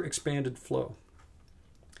overexpanded flow.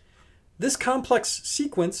 This complex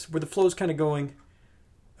sequence where the flow is kind of going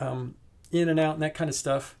in and out and that kind of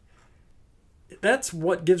stuff, that's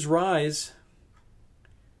what gives rise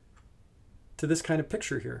to this kind of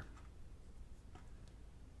picture here.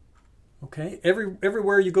 Okay,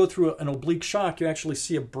 everywhere you go through an oblique shock, you actually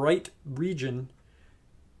see a bright region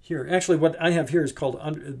here. Actually, what I have here is called,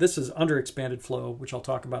 this is underexpanded flow, which I'll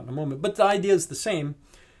talk about in a moment. But the idea is the same.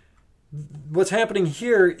 What's happening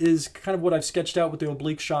here is kind of what I've sketched out with the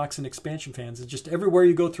oblique shocks and expansion fans. It's just everywhere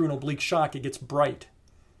you go through an oblique shock, it gets bright.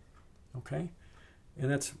 Okay?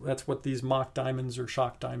 And that's what these mock diamonds or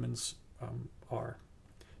shock diamonds are.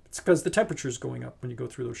 It's because the temperature is going up when you go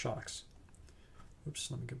through those shocks.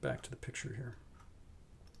 Oops, let me get back to the picture here.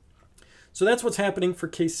 So that's what's happening for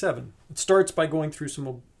case 7. It starts by going through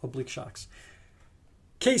some oblique shocks.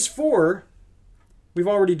 Case 4, we've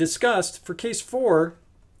already discussed. For case 4,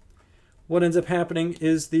 what ends up happening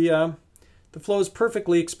is the flow is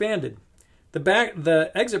perfectly expanded.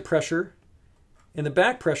 The exit pressure and the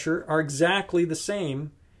back pressure are exactly the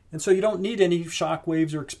same, and so you don't need any shock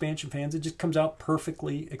waves or expansion fans. It just comes out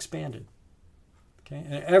perfectly expanded. Okay,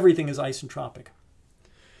 and everything is isentropic.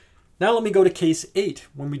 Now let me go to case 8,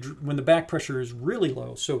 when the back pressure is really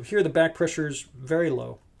low. So here the back pressure is very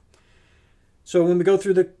low. So when we go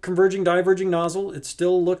through the converging diverging nozzle, it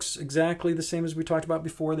still looks exactly the same as we talked about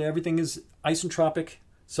before. Everything is isentropic,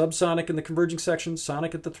 subsonic in the converging section,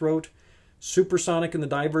 sonic at the throat, supersonic in the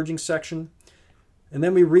diverging section. And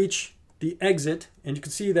then we reach the exit, and you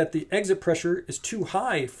can see that the exit pressure is too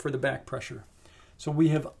high for the back pressure. So we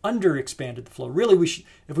have underexpanded the flow. Really,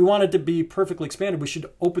 if we wanted to be perfectly expanded, we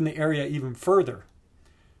should open the area even further.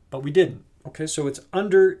 But we didn't. Okay, so it's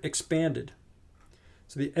underexpanded.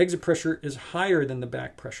 So the exit pressure is higher than the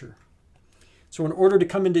back pressure. So in order to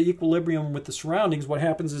come into equilibrium with the surroundings, what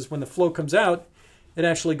happens is when the flow comes out, it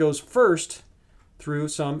actually goes first through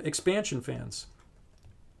some expansion fans.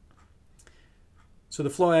 So the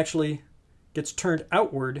flow actually gets turned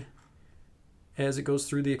outward as it goes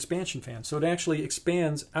through the expansion fan. So it actually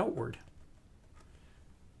expands outward.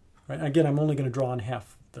 Right? Again, I'm only going to draw on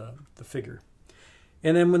half the figure.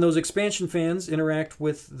 And then when those expansion fans interact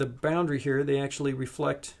with the boundary here, they actually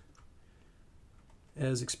reflect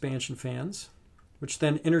as expansion fans, which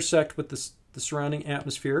then intersect with the surrounding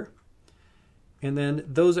atmosphere. And then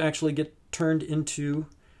those actually get turned into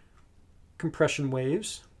compression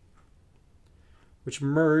waves, which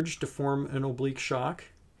merge to form an oblique shock.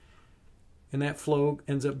 And that flow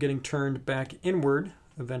ends up getting turned back inward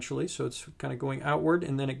eventually. So it's kind of going outward,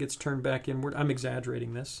 and then it gets turned back inward. I'm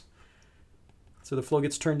exaggerating this. So the flow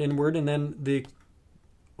gets turned inward, and then the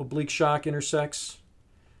oblique shock intersects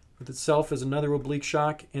with itself as another oblique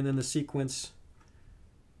shock, and then the sequence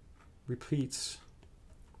repeats.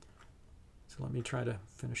 So let me try to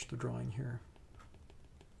finish the drawing here.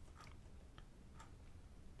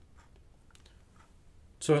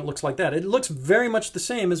 So it looks like that. It looks very much the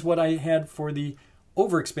same as what I had for the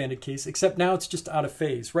overexpanded case, except now it's just out of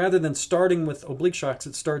phase. Rather than starting with oblique shocks,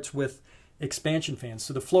 it starts with expansion fans.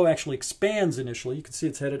 So the flow actually expands initially. You can see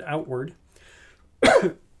it's headed outward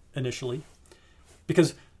initially,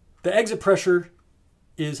 because the exit pressure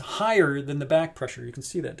is higher than the back pressure. You can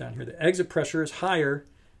see that down here. The exit pressure is higher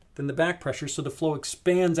than the back pressure, so the flow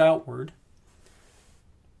expands outward.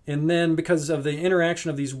 And then because of the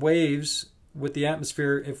interaction of these waves with the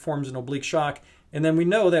atmosphere, it forms an oblique shock. And then we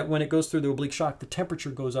know that when it goes through the oblique shock, the temperature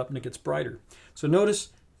goes up and it gets brighter. So notice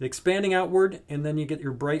the expanding outward, and then you get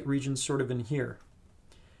your bright regions sort of in here.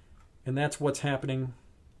 And that's what's happening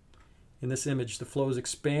in this image. The flow is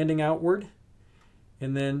expanding outward,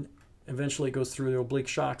 and then eventually it goes through the oblique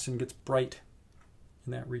shocks and gets bright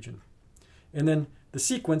in that region. And then the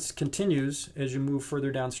sequence continues as you move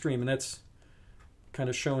further downstream, and that's kind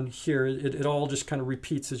of shown here. It all just kind of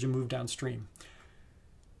repeats as you move downstream.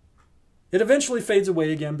 It eventually fades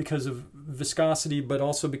away again because of viscosity, but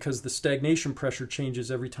also because the stagnation pressure changes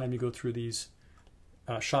every time you go through these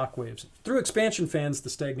shock waves. Through expansion fans, the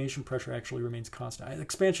stagnation pressure actually remains constant.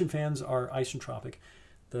 Expansion fans are isentropic.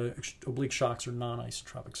 The oblique shocks are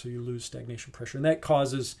non-isentropic, so you lose stagnation pressure, and that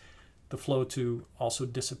causes the flow to also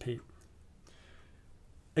dissipate.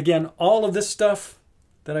 Again, all of this stuff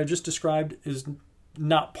that I just described is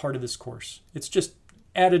not part of this course. It's just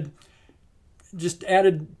added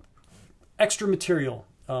extra material.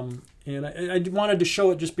 And I wanted to show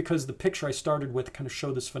it just because the picture I started with kind of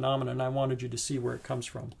showed this phenomenon, and I wanted you to see where it comes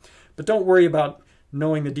from. But don't worry about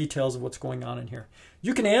knowing the details of what's going on in here.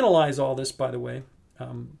 You can analyze all this, by the way,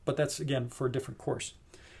 but that's, again, for a different course.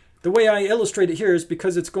 The way I illustrate it here is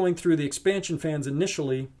because it's going through the expansion fans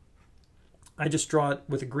initially, I just draw it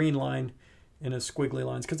with a green line and a squiggly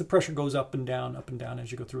lines, because the pressure goes up and down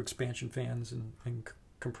as you go through expansion fans and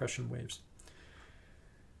compression waves.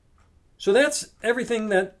 So that's everything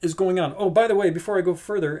that is going on. Oh, by the way, before I go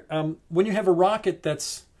further, when you have a rocket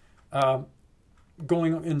that's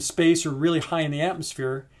going in space or really high in the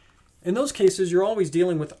atmosphere, in those cases, you're always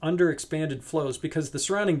dealing with underexpanded flows, because the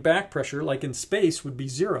surrounding back pressure, like in space, would be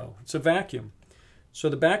zero. It's a vacuum. So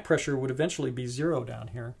the back pressure would eventually be zero down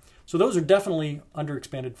here. So those are definitely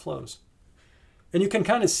underexpanded flows. And you can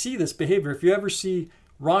kind of see this behavior. If you ever see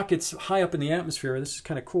rockets high up in the atmosphere, this is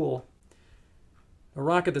kind of cool. A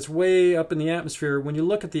rocket that's way up in the atmosphere, when you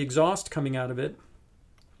look at the exhaust coming out of it,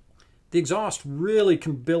 the exhaust really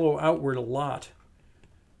can billow outward a lot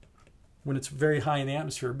when it's very high in the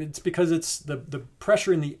atmosphere. It's because it's the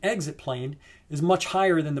pressure in the exit plane is much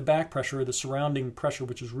higher than the back pressure or the surrounding pressure,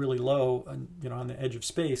 which is really low on the edge of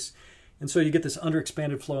space. And so you get this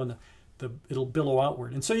underexpanded flow, and it'll billow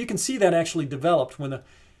outward. And so you can see that actually developed when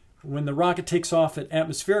the rocket takes off at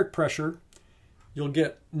atmospheric pressure. you'll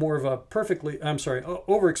get more of a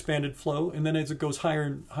overexpanded flow, and then as it goes higher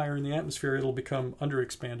and higher in the atmosphere, it'll become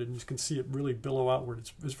underexpanded, and you can see it really billow outward.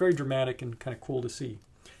 It's very dramatic and kind of cool to see.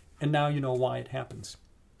 And now you know why it happens.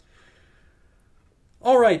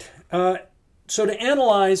 All right, so to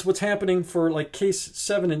analyze what's happening for like case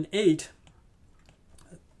 7 and 8,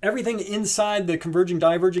 everything inside the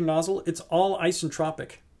converging-diverging nozzle, it's all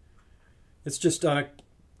isentropic. It's just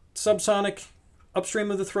subsonic upstream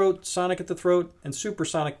of the throat, sonic at the throat, and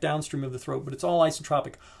supersonic downstream of the throat, but it's all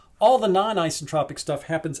isentropic. All the non-isentropic stuff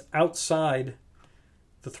happens outside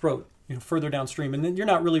the throat, further downstream, and then you're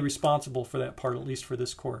not really responsible for that part, at least for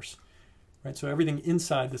this course. Right? So everything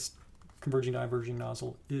inside this converging-diverging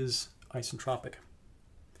nozzle is isentropic.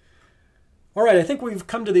 All right, I think we've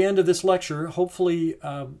come to the end of this lecture. Hopefully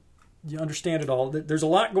you understand it all. There's a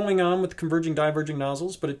lot going on with converging-diverging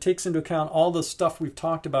nozzles, but it takes into account all the stuff we've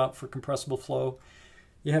talked about for compressible flow.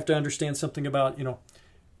 You have to understand something about,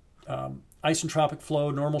 isentropic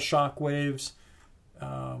flow, normal shock waves,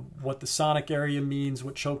 what the sonic area means,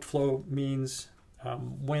 what choked flow means,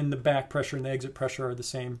 when the back pressure and the exit pressure are the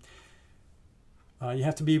same. You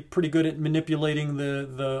have to be pretty good at manipulating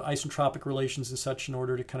the isentropic relations and such in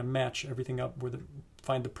order to kind of match everything up,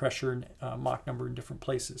 find the pressure and Mach number in different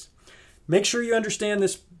places. Make sure you understand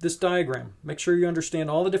this diagram. Make sure you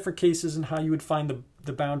understand all the different cases and how you would find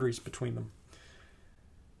the boundaries between them.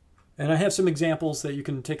 And I have some examples that you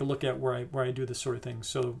can take a look at where I do this sort of thing.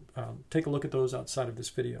 So take a look at those outside of this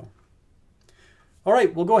video. All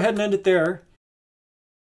right, we'll go ahead and end it there.